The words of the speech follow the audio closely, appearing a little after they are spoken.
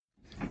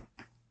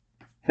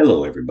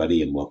Hello,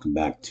 everybody, and welcome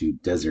back to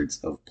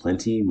Deserts of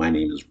Plenty. My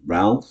name is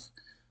Ralph,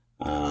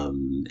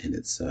 and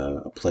it's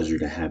a pleasure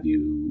to have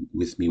you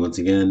with me once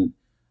again,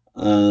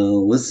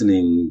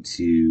 listening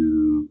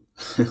to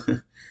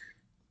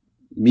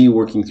me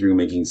working through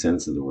making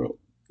sense of the world.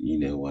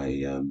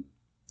 The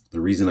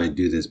reason I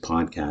do this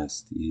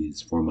podcast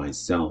is for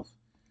myself,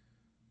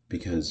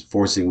 because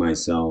forcing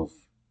myself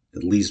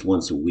at least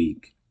once a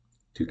week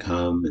to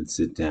come and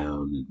sit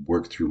down and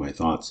work through my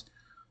thoughts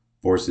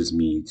forces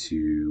me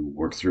to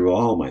work through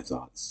all my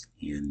thoughts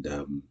and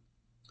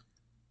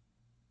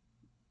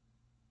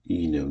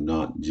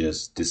not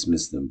just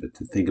dismiss them, but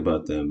to think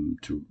about them,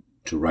 to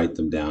write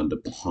them down, to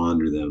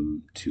ponder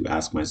them, to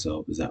ask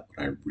myself, is that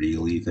what I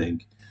really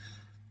think?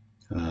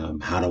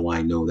 How do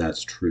I know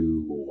that's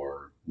true,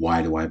 or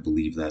why do I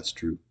believe that's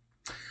true?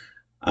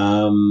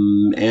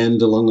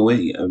 And along the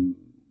way, I'm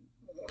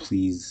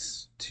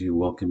pleased to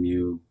welcome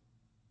you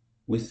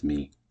with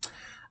me.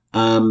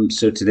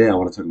 So today I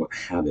want to talk about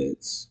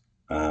habits,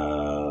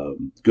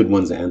 good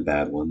ones and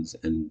bad ones,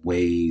 and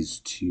ways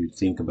to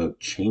think about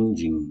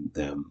changing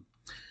them.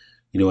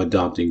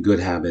 Adopting good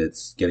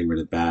habits, getting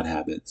rid of bad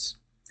habits.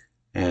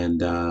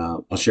 And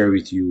I'll share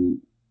with you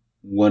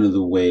one of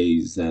the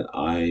ways that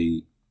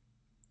I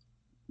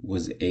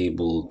was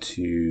able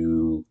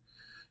to,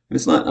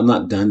 and I'm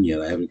not done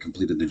yet. I haven't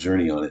completed the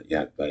journey on it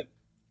yet, but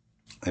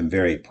I'm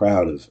very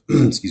proud of,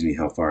 excuse me,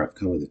 how far I've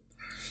come with it.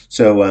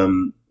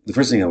 So, the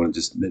first thing I want to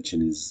just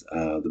mention is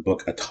the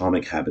book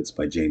Atomic Habits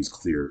by James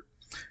Clear.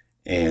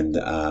 And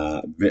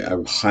a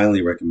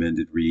highly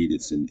recommended read.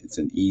 It's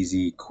an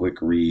easy,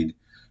 quick read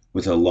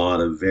with a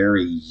lot of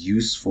very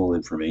useful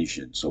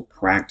information. So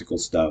practical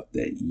stuff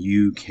that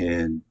you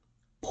can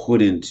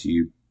put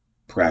into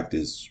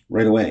practice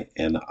right away.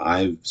 And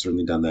I've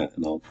certainly done that,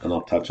 and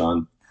I'll touch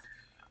on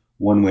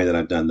one way that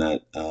I've done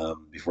that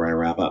before I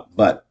wrap up.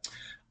 But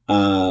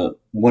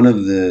one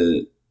of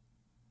the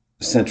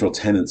central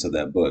tenets of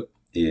that book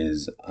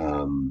is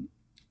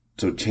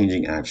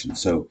changing action.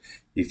 So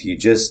if you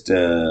just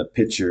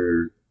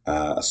picture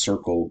a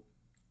circle,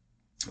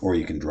 or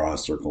you can draw a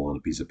circle on a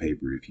piece of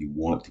paper if you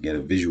want to get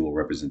a visual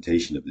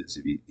representation of this.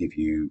 If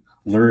you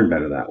learn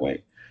better that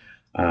way,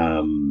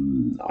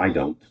 I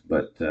don't,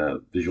 but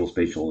visual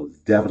spatial is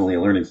definitely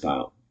a learning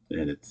style,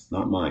 and it's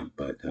not mine,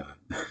 but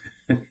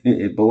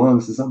it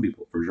belongs to some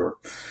people for sure.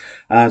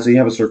 So you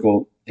have a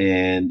circle,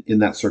 and in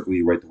that circle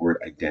you write the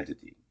word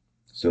identity.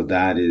 So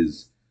that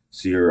is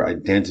so your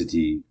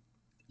identity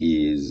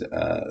is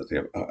a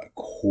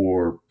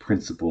core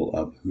principle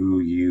of who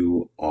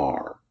you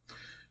are.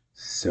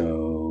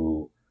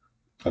 So,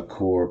 a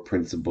core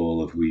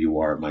principle of who you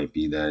are might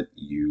be that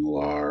you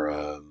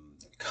are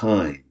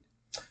kind,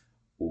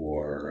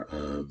 or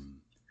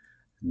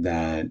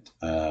that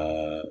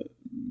I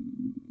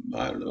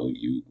don't know,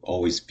 you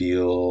always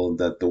feel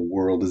that the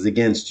world is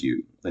against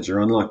you, that you're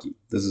unlucky.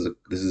 This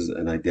is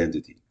an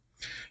identity,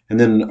 and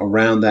then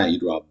around that you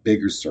draw a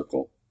bigger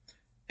circle,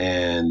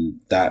 and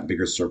that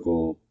bigger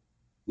circle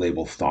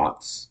label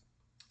thoughts.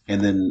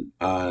 And then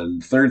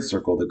third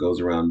circle that goes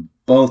around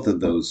both of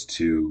those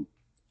two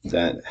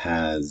that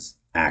has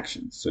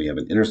actions. So you have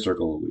an inner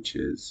circle, which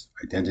is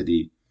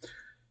identity,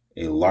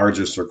 a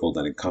larger circle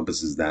that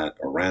encompasses that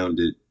around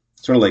it,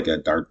 sort of like a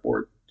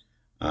dartboard.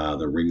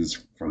 The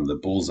rings from the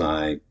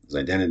bullseye is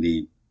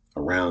identity.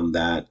 Around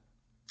that,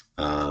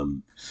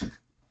 um,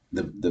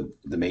 the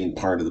main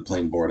part of the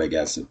playing board, I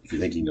guess, if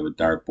you're thinking of a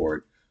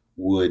dartboard,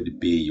 would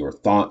be your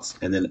thoughts.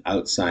 And then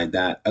outside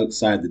that,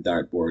 outside the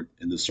dartboard,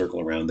 in the circle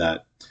around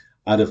that,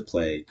 out of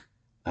play,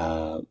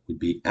 would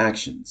be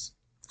actions.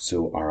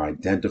 So our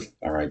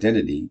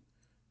identity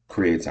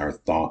creates our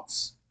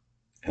thoughts,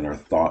 and our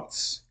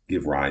thoughts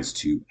give rise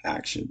to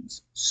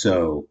actions.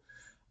 So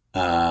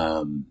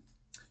um,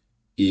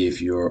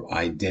 if your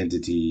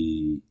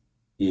identity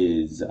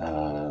is,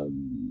 well,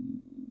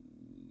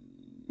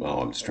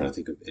 I'm just trying to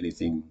think of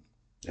anything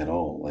at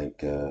all.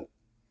 Like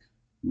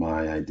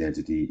my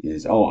identity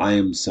is, oh, I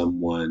am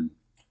someone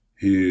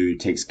who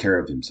takes care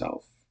of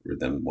himself or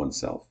them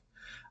oneself.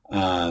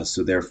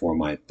 So therefore,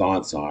 my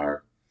thoughts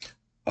are,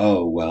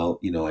 oh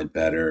well, I'd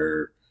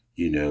better,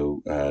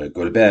 go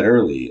to bed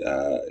early.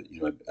 I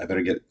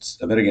better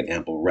get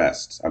ample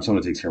rest. I'm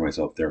someone who takes care of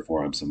myself.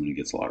 Therefore, I'm someone who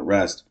gets a lot of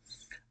rest.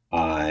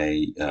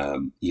 I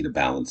eat a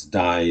balanced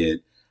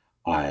diet.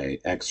 I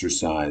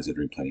exercise. I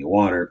drink plenty of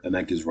water, and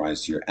that gives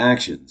rise to your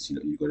actions.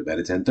 You go to bed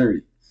at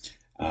 10:30.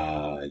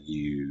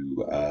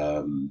 You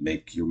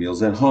make your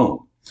meals at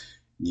home.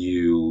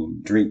 You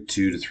drink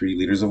 2 to 3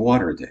 liters of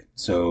water a day.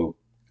 So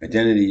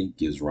identity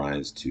gives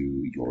rise to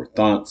your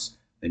thoughts,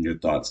 and your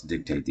thoughts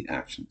dictate the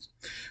actions.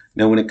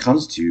 Now, when it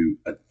comes to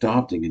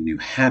adopting a new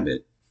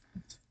habit,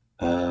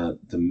 the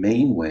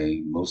main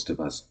way most of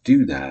us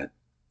do that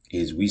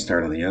is we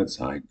start on the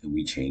outside and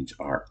we change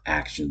our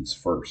actions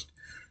first.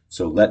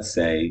 So let's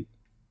say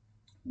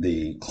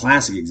the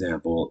classic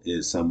example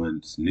is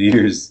someone's New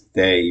Year's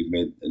Day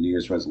made a New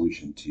Year's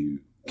resolution to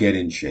get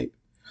in shape.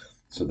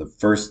 So the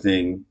first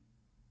thing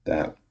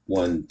that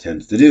one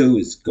tends to do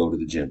is go to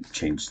the gym,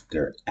 change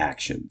their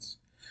actions.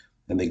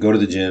 and they go to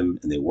the gym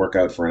and they work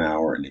out for an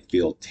hour and they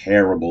feel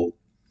terrible.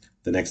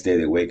 The next day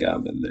they wake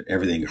up and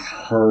everything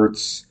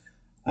hurts.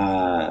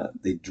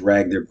 They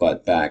drag their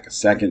butt back a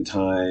second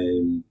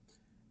time.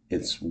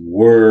 It's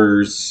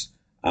worse.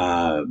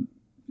 Uh,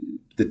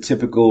 the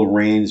typical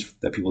range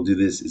that people do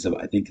this is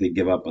I think they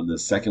give up on the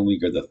second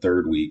week or the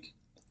third week.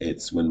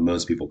 It's when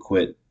most people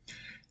quit.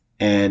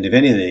 And if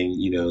anything,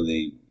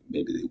 they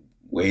maybe they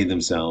weigh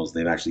themselves,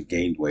 they've actually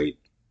gained weight.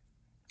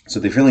 So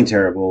they're feeling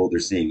terrible, they're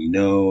seeing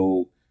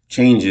no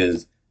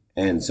changes,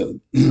 and so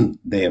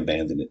they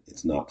abandon it.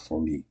 It's not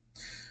for me.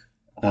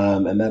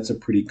 And that's a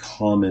pretty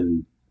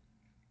common,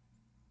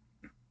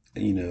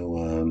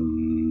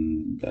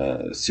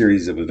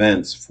 series of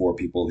events for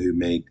people who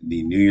make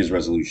the New Year's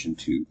resolution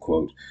to,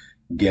 quote,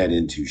 get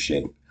into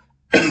shape.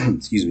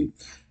 Excuse me,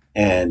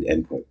 and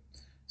end quote.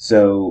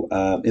 So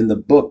in the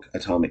book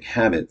Atomic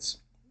Habits,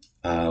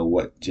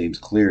 what James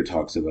Clear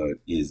talks about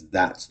is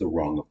that's the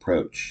wrong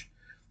approach.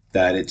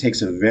 That it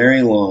takes a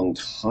very long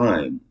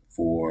time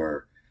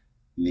for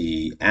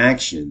the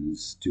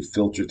actions to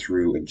filter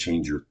through and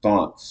change your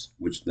thoughts,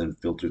 which then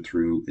filter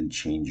through and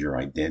change your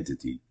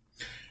identity.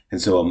 And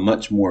so, a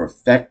much more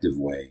effective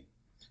way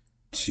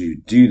to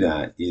do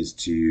that is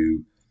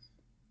to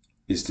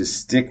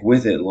stick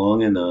with it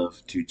long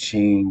enough to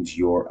change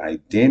your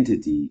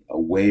identity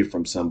away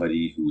from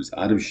somebody who is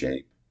out of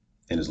shape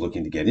and is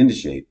looking to get into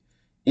shape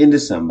into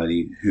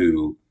somebody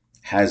who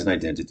has an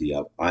identity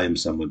of I am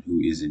someone who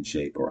is in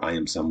shape or I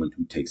am someone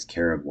who takes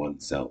care of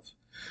oneself.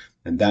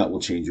 And that will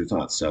change your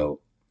thoughts.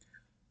 So,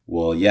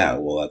 well, yeah,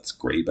 well, that's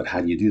great, but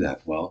how do you do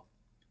that? Well,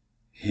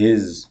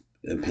 his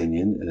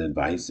opinion and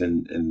advice,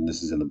 and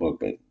this is in the book,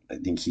 but I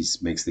think he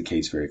makes the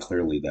case very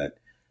clearly that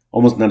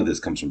almost none of this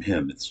comes from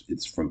him.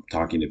 It's from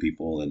talking to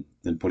people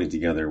and putting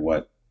together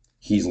what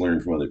he's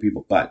learned from other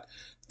people. But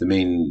the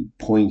main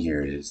point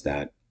here is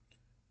that,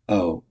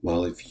 oh,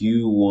 well, if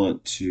you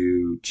want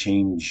to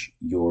change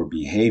your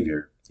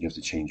behavior, you have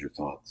to change your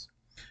thoughts.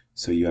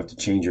 So you have to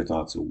change your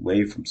thoughts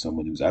away from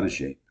someone who's out of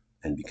shape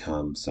and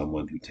become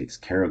someone who takes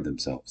care of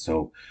themselves.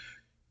 So,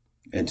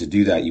 and to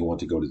do that, you want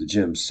to go to the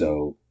gym.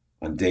 So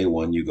on day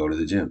one, you go to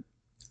the gym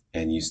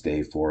and you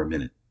stay for a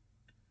minute.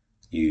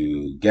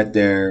 You get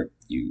there,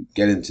 you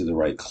get into the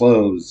right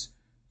clothes,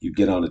 you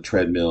get on a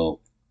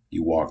treadmill,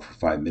 you walk for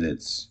 5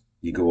 minutes,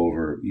 you go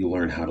over, you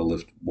learn how to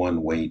lift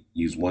one weight,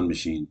 use one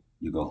machine,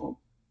 you go home.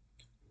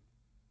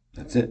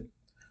 That's it.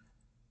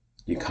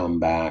 You come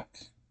back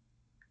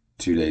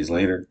 2 days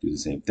later, do the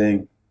same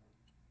thing,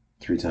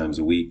 3 times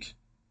a week,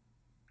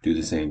 do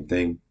the same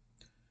thing.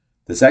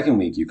 The second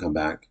week you come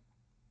back,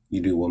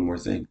 you do one more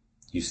thing.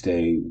 You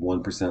stay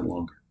 1%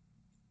 longer.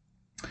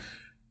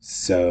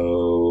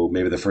 So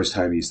maybe the first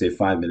time you stay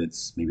 5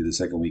 minutes, maybe the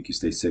second week you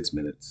stay 6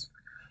 minutes.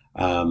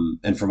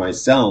 And for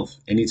myself,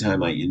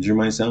 anytime I injure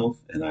myself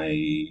and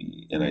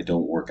I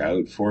don't work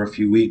out for a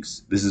few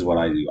weeks, this is what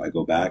I do. I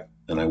go back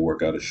and I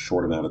work out a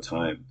short amount of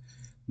time,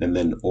 and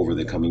then over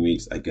the coming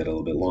weeks, I get a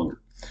little bit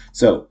longer.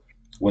 So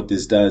what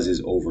this does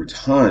is over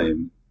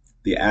time,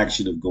 the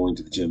action of going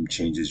to the gym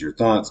changes your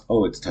thoughts.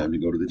 Oh, it's time to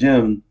go to the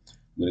gym.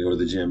 I'm going to go to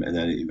the gym, and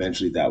then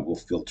eventually that will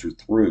filter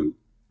through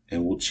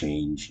and will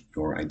change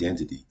your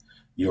identity.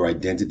 Your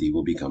identity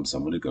will become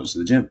someone who goes to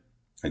the gym.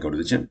 I go to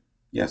the gym.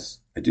 Yes,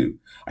 I do.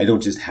 I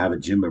don't just have a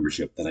gym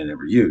membership that I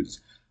never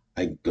use.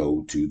 I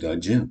go to the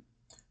gym.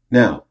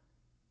 Now,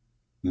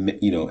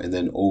 and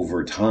then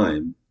over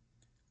time,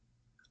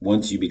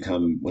 once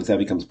that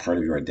becomes part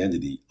of your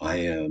identity, I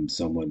am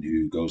someone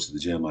who goes to the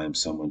gym. I am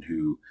someone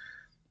who,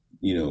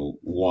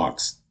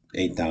 walks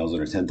 8,000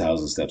 or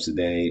 10,000 steps a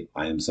day.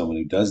 I am someone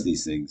who does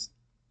these things.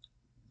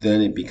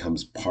 Then it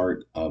becomes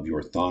part of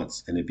your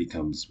thoughts and it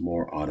becomes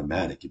more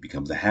automatic. It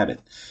becomes a habit.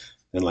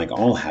 And like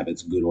all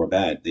habits, good or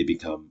bad, they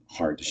become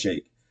hard to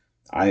shake.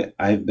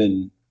 I've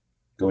been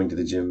going to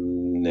the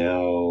gym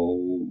now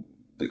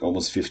like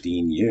almost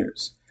 15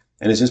 years.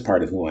 And it's just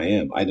part of who I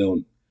am. I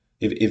don't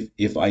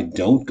if I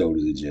don't go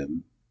to the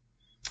gym,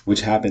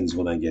 which happens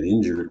when I get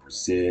injured or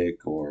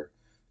sick, or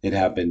it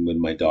happened when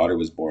my daughter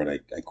was born. I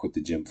quit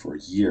the gym for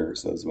a year.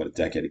 So that was about a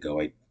decade ago.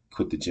 I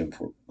quit the gym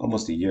for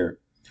almost a year.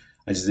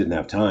 I just didn't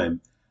have time.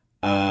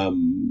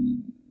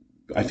 Um,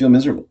 I feel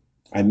miserable.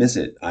 I miss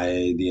it.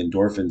 The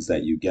endorphins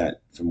that you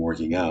get from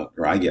working out,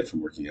 or I get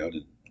from working out,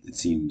 and it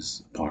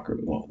seems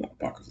apocryphal. Well, not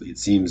apocryphally. It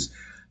seems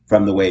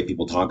from the way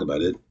people talk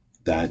about it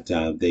that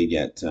they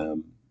get a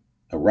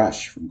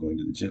rush from going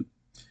to the gym.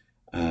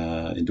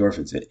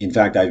 Endorphins. In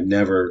fact, I've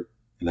never,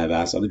 and I've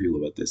asked other people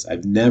about this.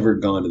 I've never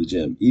gone to the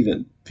gym,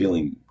 even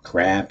feeling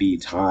crappy,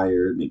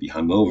 tired, maybe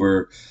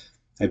hungover.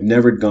 I've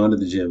never gone to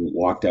the gym,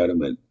 walked out, and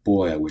went,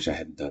 "Boy, I wish I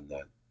hadn't done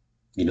that."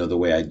 The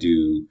way I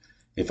do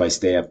if I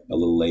stay up a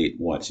little late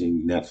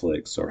watching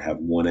Netflix or have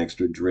one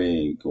extra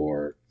drink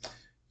or,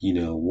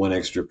 one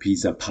extra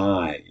piece of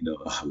pie.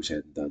 "Oh, I wish I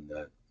hadn't done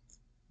that."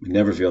 I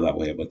never feel that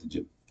way about the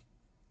gym.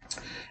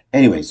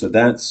 Anyway, so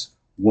that's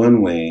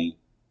one way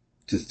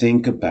to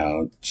think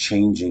about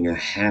changing a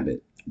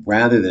habit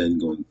rather than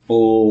going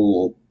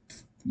full,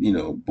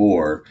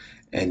 bore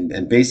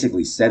and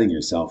basically setting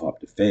yourself up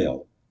to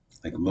fail.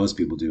 like most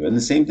people do. And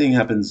the same thing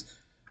happens,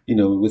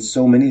 with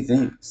so many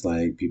things,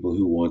 like people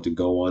who want to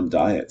go on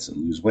diets and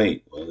lose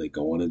weight. Well, they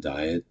go on a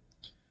diet,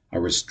 a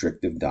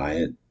restrictive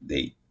diet.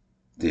 They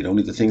don't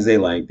eat the things they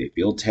like. They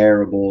feel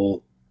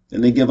terrible,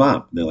 and they give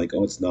up. They're like,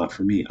 "Oh, it's not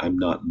for me. I'm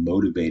not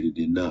motivated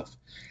enough."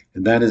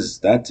 And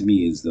that to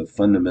me is the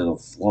fundamental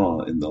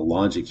flaw in the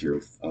logic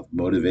here of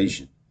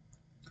motivation.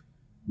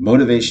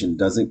 Motivation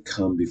doesn't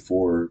come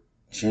before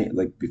change,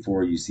 like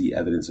before you see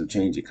evidence of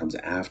change. It comes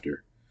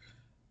after.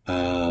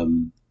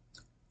 Um,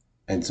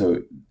 and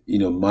so,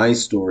 my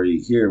story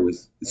here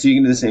so you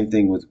can do the same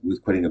thing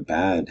with quitting a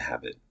bad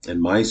habit.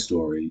 And my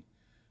story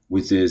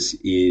with this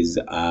is,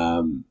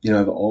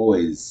 I've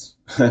always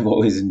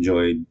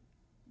enjoyed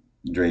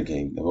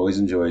drinking. I've always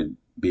enjoyed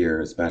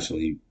beer,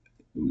 especially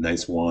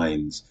nice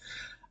wines.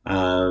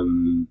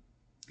 Um,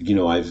 you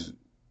know, I've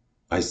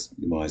I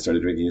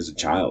started drinking as a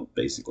child,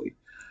 basically.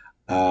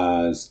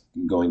 Uh,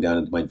 Going down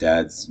into my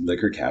dad's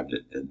liquor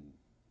cabinet and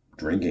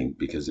drinking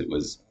because it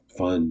was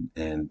fun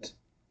and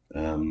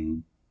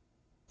um,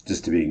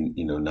 just to be,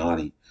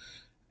 naughty.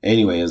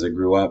 Anyway, as I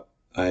grew up,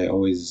 I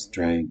always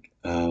drank.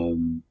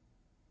 And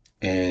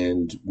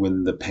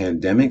when the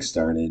pandemic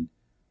started,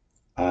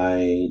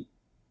 I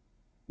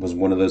was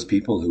one of those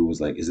people who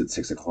was like, "Is it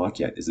 6 o'clock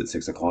yet? Is it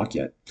 6 o'clock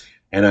yet?"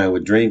 And I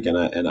would drink, and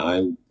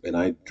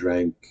I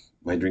drank.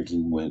 My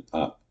drinking went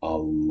up a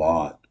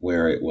lot,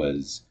 where it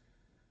was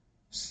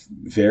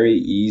very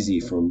easy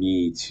for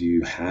me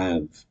to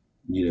have,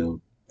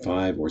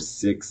 5 or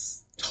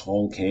 6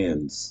 tall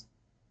cans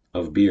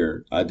of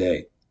beer a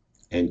day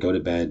and go to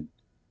bed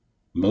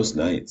most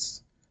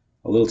nights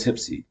a little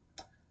tipsy.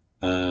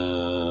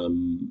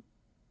 Um,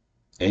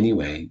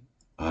 anyway,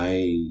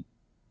 I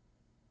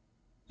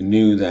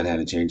knew that had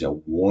to change. I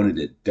wanted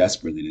it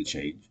desperately to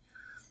change,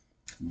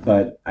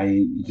 but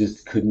I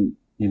just couldn't.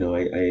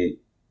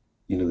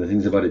 The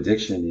things about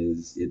addiction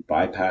is it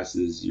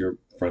bypasses your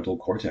frontal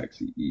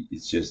cortex.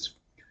 It's just,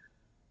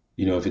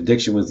 if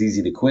addiction was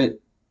easy to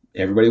quit,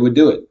 everybody would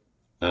do it.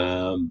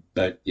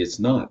 But it's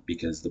not,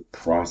 because the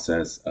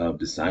process of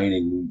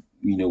deciding,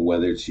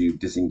 whether to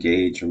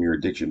disengage from your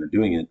addiction or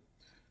doing it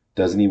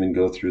doesn't even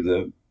go through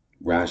the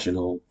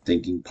rational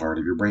thinking part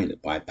of your brain.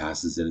 It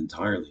bypasses it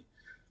entirely.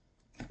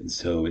 And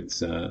so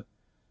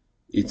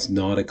it's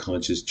not a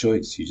conscious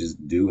choice. You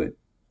just do it.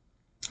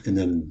 And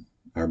then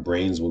our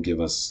brains will give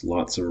us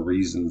lots of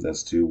reasons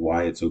as to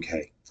why it's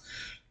okay.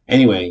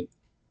 Anyway,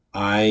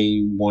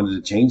 I wanted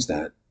to change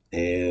that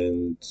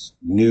and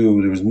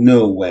knew there was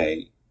no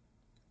way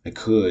I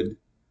could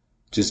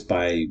just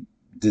by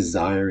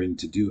desiring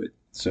to do it.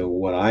 So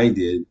what I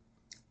did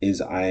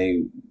is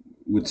I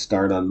would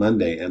start on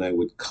Monday and I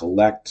would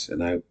collect,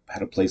 and I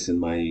had a place in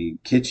my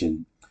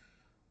kitchen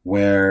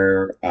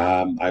where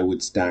I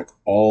would stack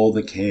all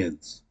the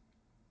cans.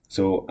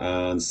 So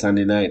on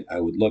Sunday night, I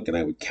would look and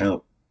I would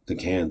count the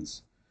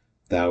cans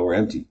that were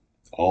empty,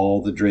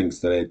 all the drinks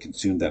that I had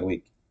consumed that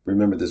week.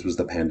 Remember, this was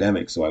the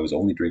pandemic, so I was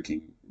only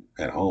drinking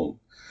at home.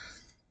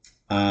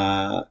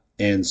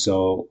 And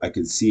so I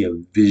could see a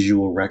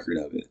visual record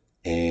of it.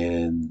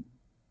 And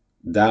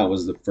that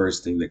was the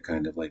first thing that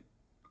kind of like,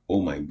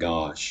 oh my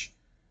gosh,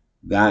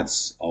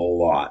 that's a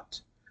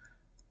lot.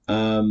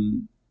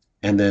 Um,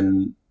 and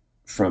then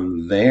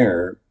from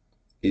there,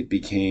 it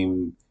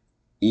became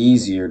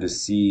easier to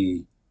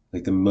see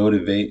like the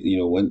motivate,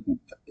 when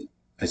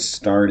I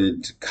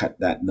started to cut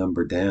that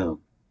number down.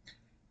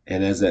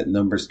 And as that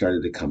number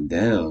started to come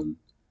down,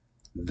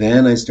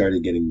 then I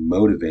started getting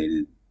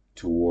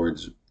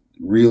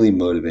really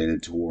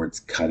motivated towards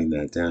cutting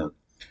that down.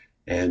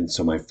 And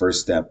so my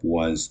first step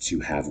was to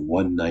have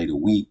one night a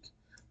week,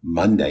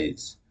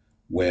 Mondays,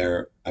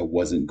 where I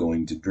wasn't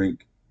going to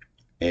drink.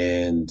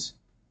 And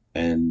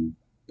and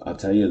I'll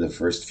tell you, the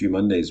first few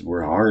Mondays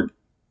were hard.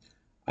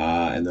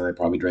 And then I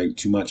probably drank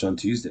too much on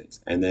Tuesdays.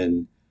 And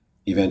then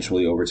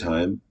eventually over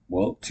time,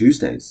 well,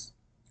 Tuesdays.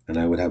 And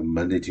I would have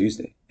Monday,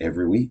 Tuesday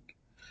every week.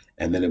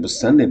 And then it was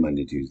Sunday,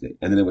 Monday, Tuesday.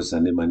 And then it was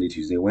Sunday, Monday,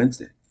 Tuesday,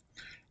 Wednesday.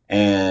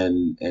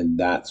 And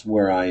that's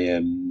where I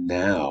am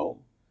now.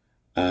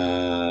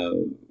 Uh,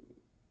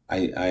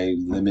 I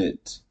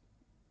limit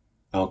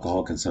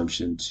alcohol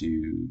consumption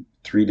to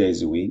 3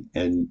 days a week,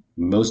 and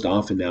most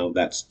often now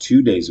that's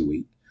 2 days a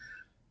week,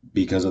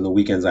 because on the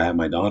weekends I have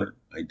my daughter.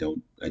 I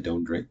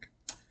don't drink,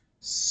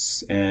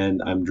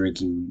 and I'm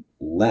drinking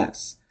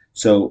less.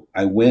 So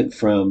I went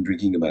from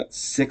drinking about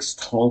 6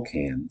 tall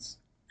cans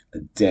a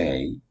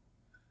day,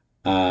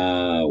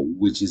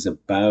 which is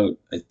about,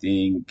 I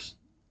think,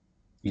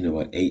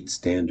 what, 8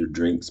 standard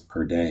drinks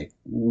per day.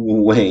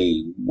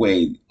 Way,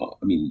 way.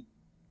 I mean,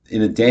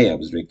 in a day I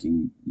was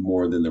drinking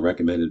more than the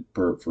recommended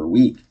per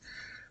week.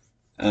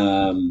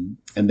 And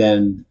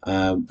then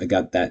I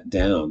got that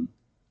down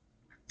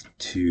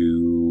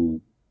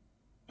to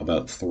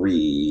about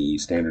 3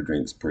 standard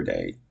drinks per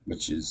day,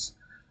 which is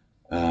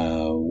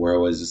where I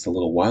was just a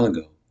little while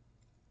ago.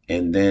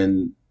 And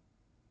then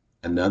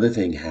another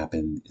thing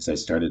happened is I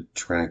started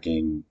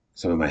tracking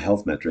some of my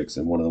health metrics,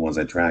 and one of the ones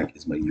I track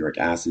is my uric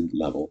acid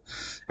level.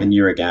 And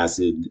uric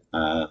acid,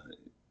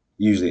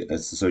 usually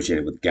it's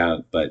associated with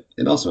gout, but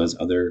it also has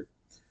other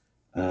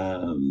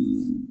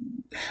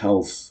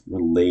health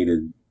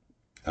related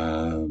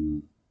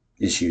um,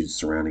 issues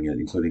surrounding it,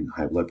 including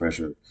high blood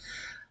pressure.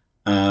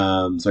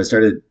 So I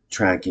started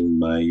tracking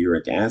my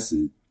uric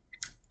acid,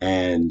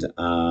 and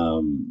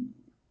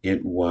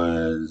it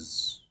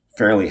was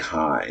fairly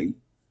high.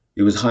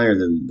 It was higher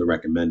than the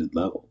recommended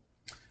level.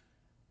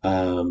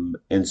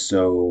 And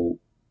so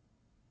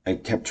I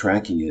kept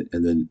tracking it,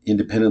 and then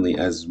independently,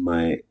 as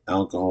my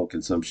alcohol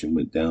consumption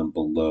went down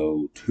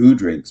below 2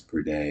 drinks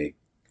per day,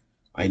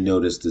 I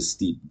noticed a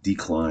steep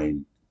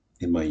decline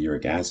in my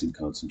uric acid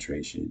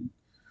concentration.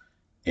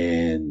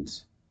 And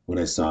when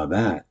I saw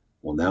that,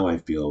 well, now I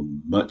feel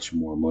much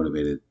more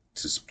motivated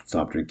to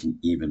stop drinking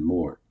even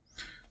more.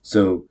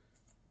 So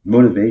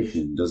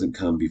motivation doesn't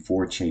come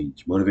before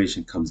change.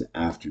 Motivation comes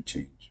after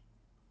change.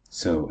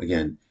 So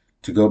again,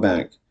 to go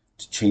back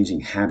to changing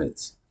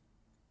habits,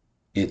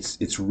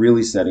 it's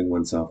really setting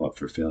oneself up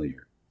for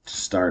failure to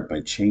start by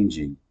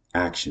changing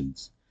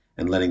actions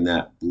and letting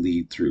that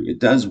bleed through. It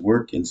does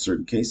work in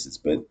certain cases,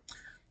 but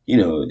you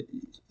know,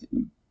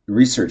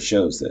 research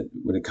shows that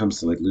when it comes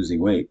to like losing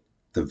weight,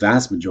 the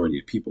vast majority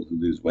of people who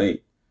lose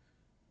weight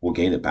will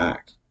gain it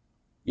back.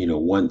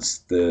 Once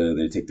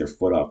they take their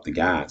foot off the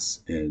gas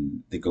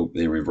and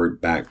they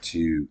revert back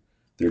to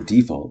their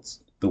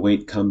defaults, the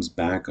weight comes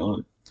back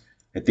on.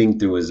 I think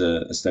there was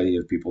a study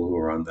of people who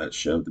were on that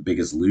show, The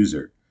Biggest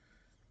Loser,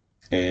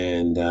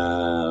 and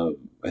I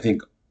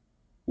think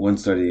one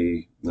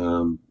study,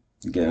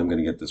 again, I'm going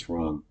to get this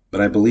wrong,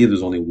 but I believe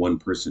there's only one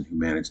person who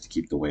managed to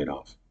keep the weight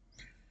off.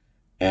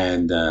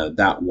 And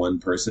that one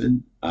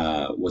person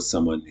was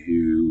someone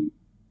who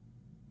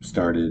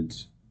started,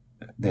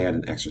 they had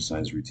an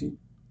exercise routine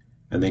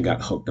and they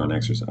got hooked on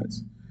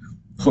exercise.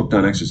 Hooked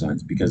on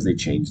exercise because they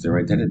changed their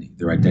identity.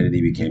 Their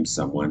identity became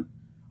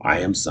I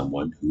am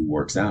someone who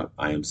works out.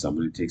 I am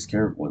someone who takes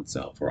care of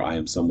oneself, or I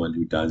am someone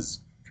who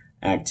does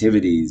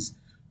activities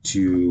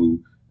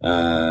to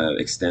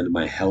extend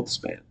my health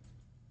span,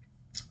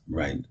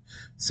 right?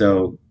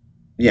 So,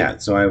 yeah,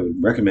 so I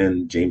would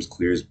recommend James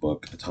Clear's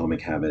book,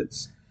 Atomic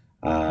Habits,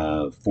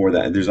 for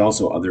that. There's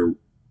also other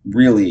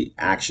really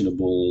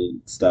actionable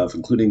stuff,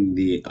 including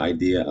the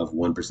idea of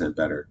 1%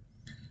 better.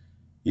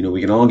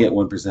 We can all get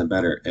 1%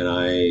 better. And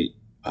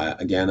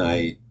again,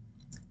 I,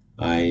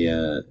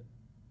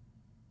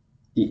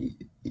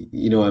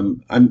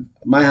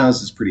 my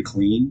house is pretty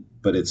clean,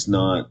 but it's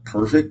not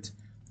perfect.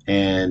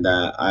 And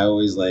I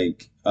always the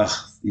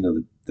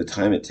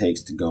time it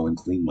takes to go and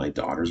clean my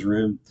daughter's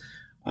room.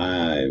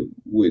 I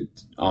would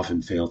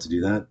often fail to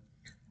do that.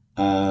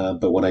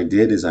 But what I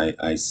did is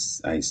I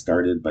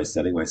started by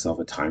setting myself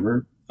a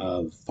timer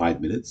of 5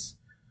 minutes,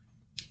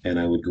 and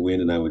I would go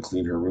in and I would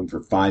clean her room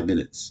for 5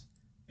 minutes.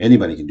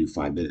 Anybody can do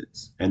 5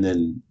 minutes. And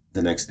then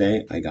the next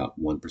day, I got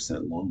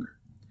 1% longer.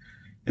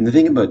 And the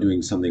thing about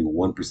doing something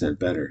 1%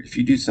 better, if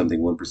you do something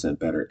 1%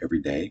 better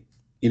every day,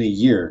 in a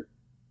year,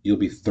 you'll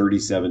be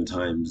 37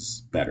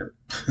 times better.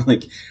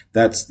 Like,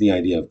 that's the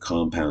idea of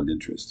compound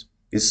interest.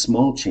 Is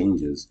small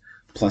changes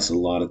plus a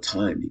lot of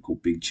time equal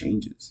big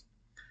changes.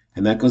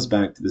 And that goes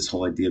back to this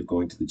whole idea of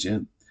going to the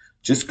gym.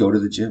 Just go to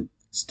the gym.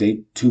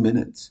 Stay 2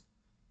 minutes,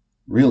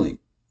 really,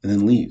 and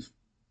then leave.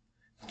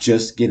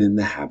 Just get in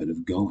the habit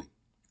of going.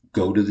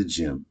 Go to the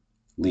gym,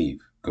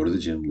 leave. Go to the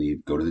gym,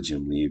 leave. Go to the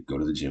gym, leave. Go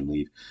to the gym,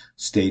 leave.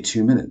 Stay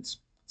 2 minutes.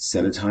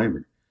 Set a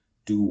timer.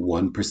 Do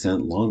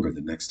 1% longer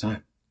the next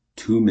time.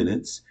 2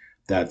 minutes.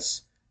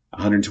 That's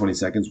 120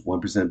 seconds,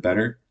 1%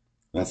 better.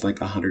 That's like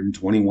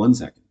 121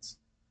 seconds,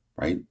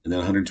 right? And then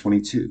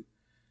 122.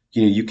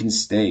 You can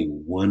stay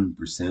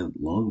 1%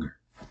 longer.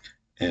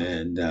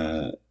 And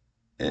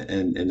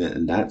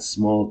and that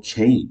small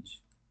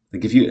change.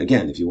 Like if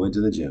you went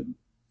to the gym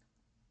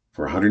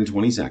for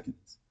 120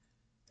 seconds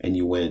and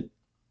you went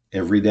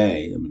every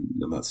day. I mean,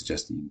 I'm not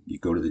suggesting you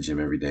go to the gym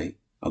every day,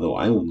 although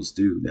I almost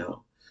do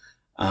now.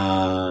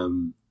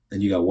 And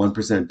you got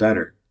 1%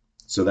 better.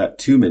 So that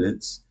 2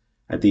 minutes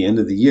at the end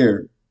of the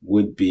year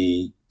would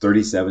be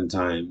 37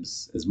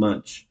 times as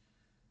much.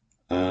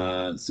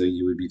 So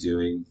you would be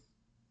doing,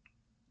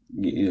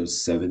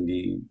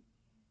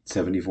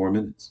 74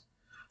 minutes,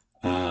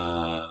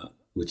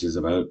 which is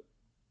about,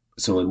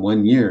 so in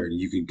 1 year,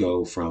 you could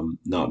go from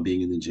not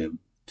being in the gym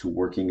to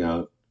working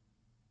out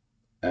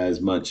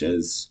as much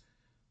as,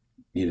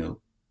 you know,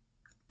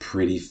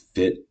 pretty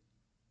fit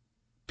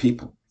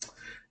people.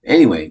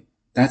 Anyway,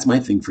 that's my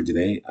thing for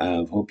today.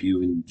 I hope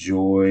you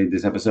enjoyed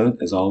this episode.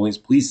 As always,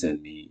 please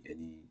send me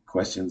any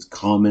questions,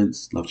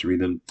 comments. Love to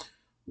read them.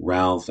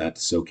 Ralph at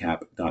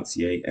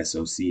socap.ca,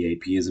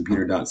 SOCAP as in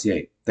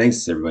Peter.ca.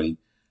 Thanks, everybody.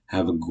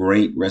 Have a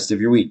great rest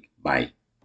of your week. Bye.